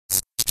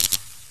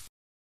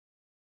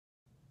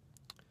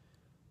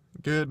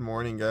Good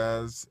morning,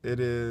 guys.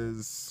 It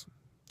is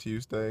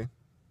Tuesday.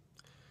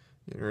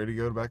 Getting ready to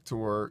go back to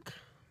work.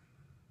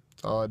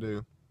 That's all I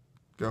do.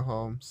 Go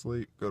home,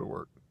 sleep, go to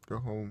work. Go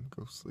home,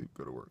 go sleep,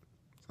 go to work.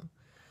 So,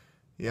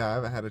 yeah, I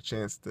haven't had a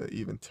chance to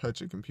even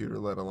touch a computer,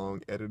 let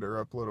alone edit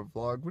or upload a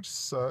vlog, which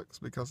sucks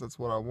because that's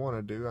what I want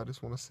to do. I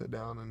just want to sit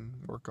down and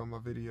work on my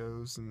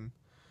videos and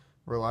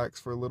relax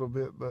for a little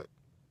bit, but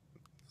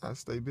I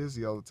stay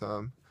busy all the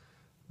time.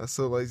 I was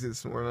so lazy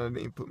this morning, I didn't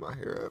even put my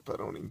hair up. I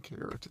don't even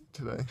care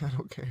today. I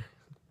don't care.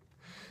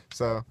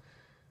 So,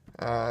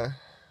 uh,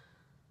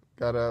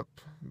 got up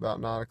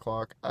about 9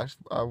 o'clock. I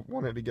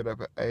wanted to get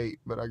up at 8,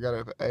 but I got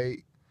up at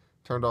 8,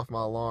 turned off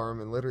my alarm,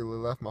 and literally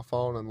left my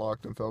phone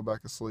unlocked and fell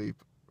back asleep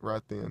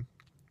right then.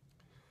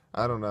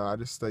 I don't know. I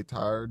just stay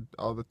tired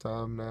all the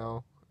time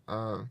now.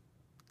 Uh,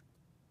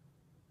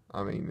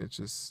 I mean, it's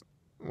just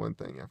one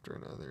thing after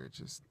another.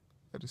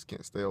 I just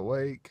can't stay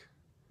awake.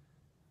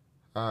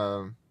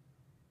 Um,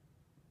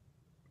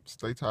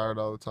 Stay tired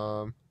all the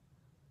time.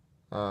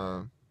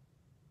 Um,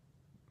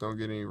 don't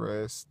get any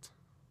rest.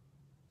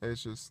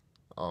 It's just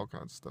all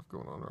kinds of stuff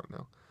going on right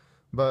now.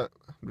 But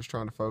I'm just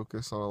trying to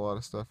focus on a lot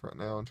of stuff right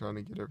now and trying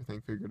to get everything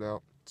figured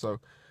out. So,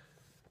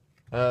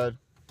 uh,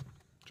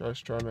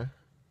 just trying to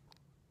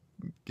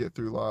get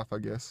through life, I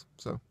guess.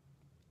 So,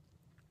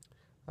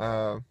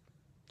 uh,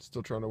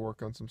 still trying to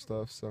work on some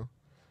stuff. So,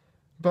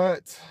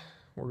 but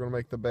we're gonna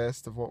make the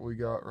best of what we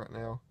got right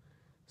now.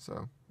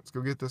 So let's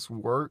go get this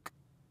work.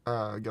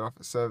 Get off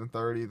at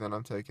 7:30. Then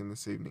I'm taking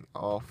this evening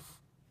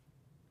off.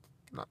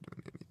 Not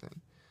doing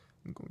anything.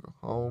 I'm gonna go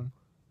home,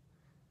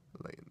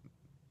 lay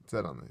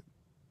sit on the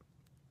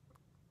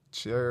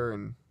chair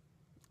and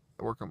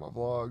work on my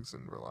vlogs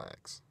and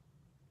relax.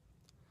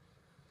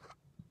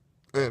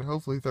 And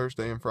hopefully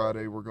Thursday and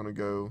Friday we're gonna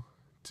go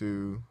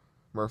to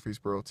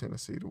Murfreesboro,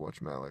 Tennessee to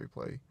watch Mallory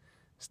play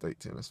state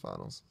tennis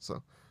finals.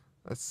 So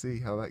let's see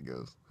how that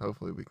goes.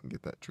 Hopefully we can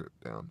get that trip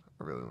down.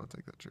 I really want to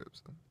take that trip.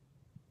 So,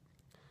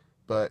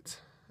 but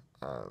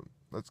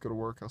let's go to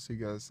work. I'll see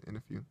you guys in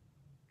a few.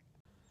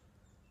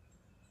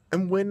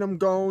 And when I'm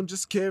gone,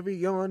 just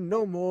carry on,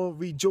 no more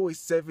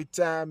rejoice. Every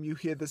time you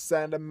hear the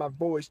sound of my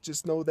voice,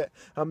 just know that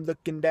I'm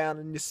looking down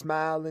and you're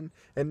smiling,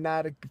 and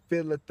I can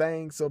feel a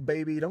thing. So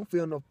baby, don't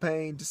feel no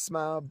pain, just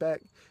smile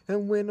back.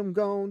 And when I'm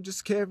gone,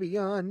 just carry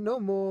on, no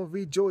more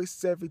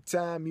rejoice. Every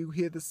time you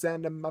hear the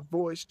sound of my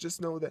voice, just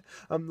know that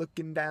I'm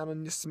looking down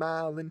and you're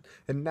smiling,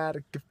 and I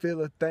can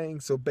feel a thing.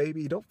 So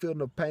baby, don't feel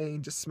no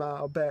pain, just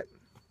smile back.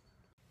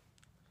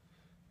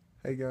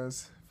 Hey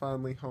guys,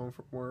 finally home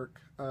from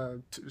work.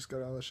 Just got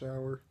out of the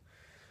shower.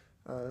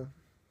 Uh,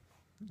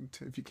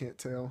 if you can't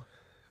tell,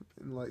 I've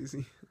been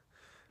lazy.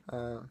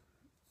 Uh,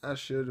 I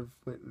should have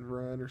went and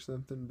run or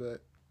something,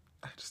 but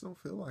I just don't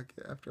feel like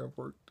it after I've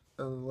worked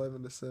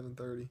 11 to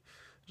 7:30.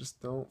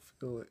 Just don't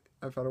feel it.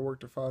 If I'd have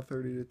worked at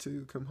 5:30 to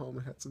 2, come home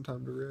and had some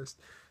time to rest,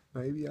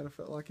 maybe I'd have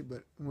felt like it.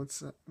 But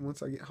once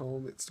I get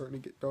home, it's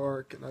starting to get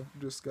dark, and I've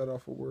just got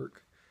off of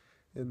work,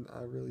 and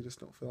I really just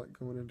don't feel like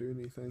going and doing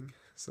anything.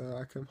 So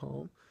I come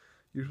home,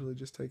 usually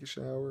just take a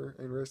shower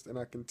and rest, and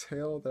I can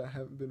tell that I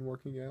haven't been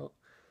working out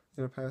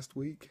in the past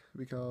week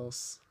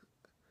because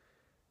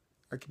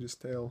I can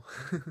just tell.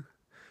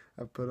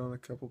 I've put on a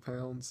couple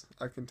pounds.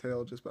 I can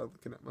tell just by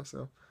looking at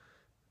myself.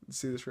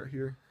 See this right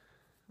here?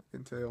 I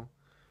can tell.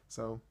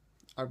 So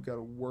I've got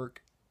to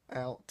work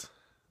out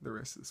the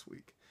rest of this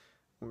week.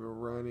 We're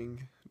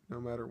running no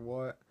matter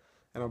what,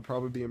 and I'll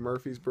probably be in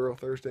Murfreesboro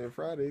Thursday and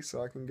Friday,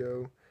 so I can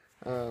go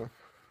uh,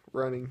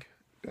 running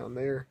down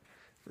there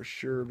for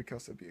sure,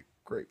 because it'd be a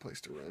great place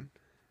to run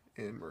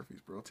in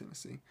Murfreesboro,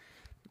 Tennessee,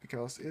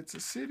 because it's a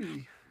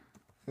city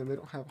and they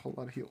don't have a whole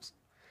lot of hills.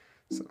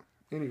 So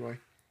anyway,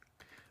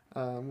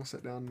 we'll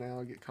sit down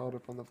now, get caught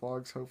up on the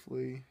vlogs,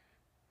 hopefully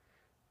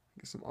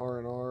get some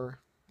R&R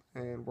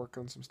and work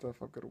on some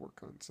stuff I've got to work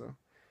on. So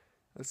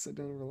let's sit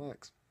down and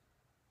relax.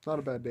 It's not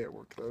a bad day at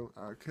work though.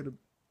 I could have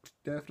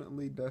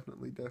definitely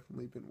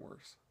been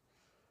worse,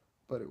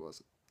 but it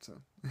wasn't. So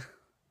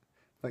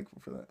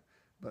thankful for that.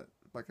 But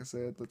like I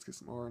said, let's get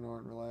some R&R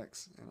and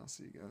relax, and I'll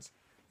see you guys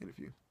in a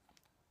few.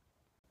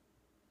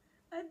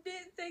 I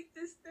didn't think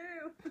this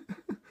through.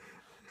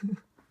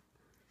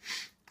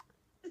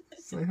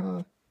 Say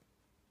hi.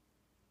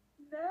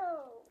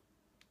 No.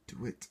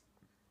 Do it.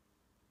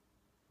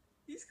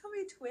 You just call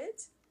me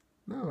Twit?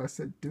 No, I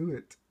said do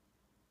it.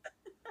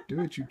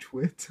 Do it, you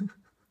twit.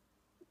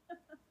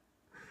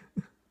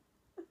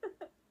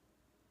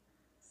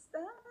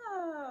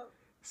 Stop.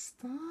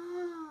 Stop.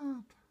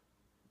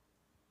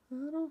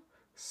 I don't.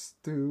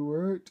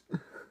 Stuart.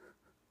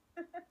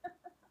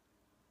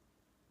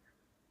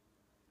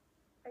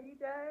 Are you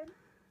done?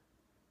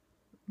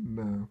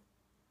 No.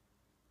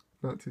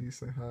 Not till you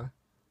say hi.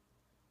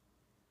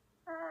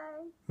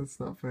 Hi. That's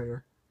not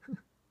fair.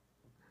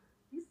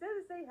 You said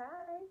to say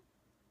hi.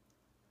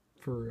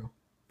 For real.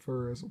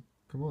 For real.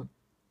 Come on.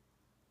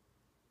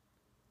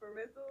 For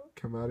Rizzle,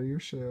 Come out of your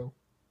shell.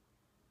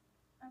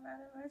 I'm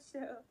out of my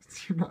show.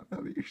 You're not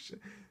out of your shell.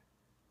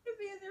 You'll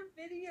be in their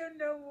video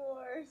no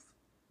more.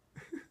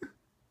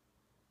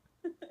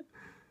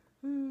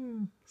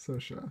 So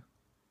shy.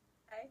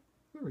 Hey.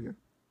 There we go.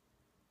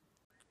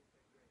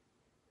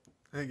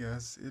 Hey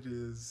guys, it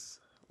is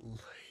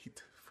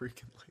late,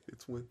 freaking late.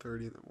 It's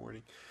 1:30 in the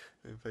morning.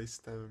 I've been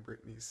FaceTiming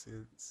Brittany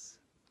since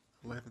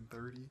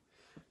 11:30,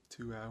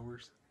 2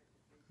 hours.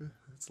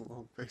 It's a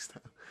long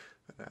FaceTime,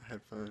 but I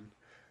had fun.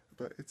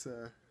 But it's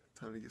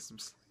time to get some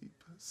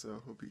sleep.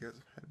 So hope you guys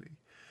have had a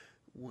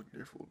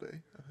wonderful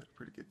day. I've had a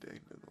pretty good day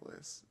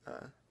nonetheless.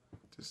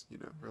 Just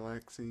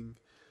relaxing,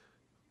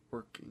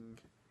 working.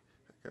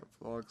 I got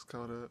vlogs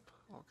caught up,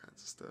 all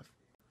kinds of stuff.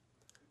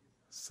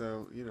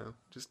 So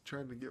just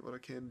trying to get what I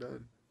can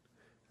done,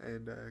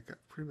 and got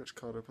pretty much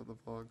caught up on the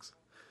vlogs.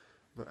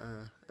 But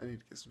I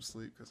need to get some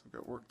sleep because I've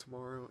got work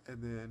tomorrow,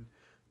 and then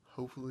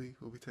hopefully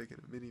we'll be taking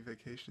a mini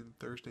vacation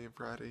Thursday and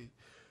Friday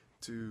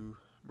to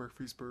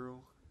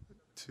Murfreesboro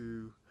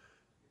to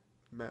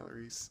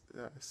Mallory's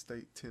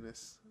state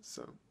tennis.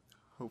 So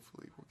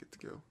hopefully we'll get to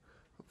go.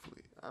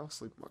 Hopefully I'll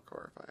sleep in my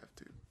car if I have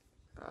to.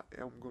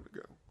 I am going to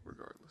go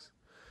regardless,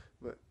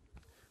 but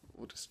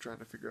we'll just try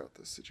to figure out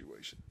the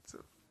situation.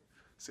 So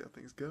see how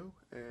things go,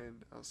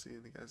 and I'll see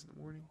you guys in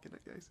the morning. Good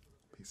night, guys.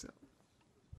 Peace out.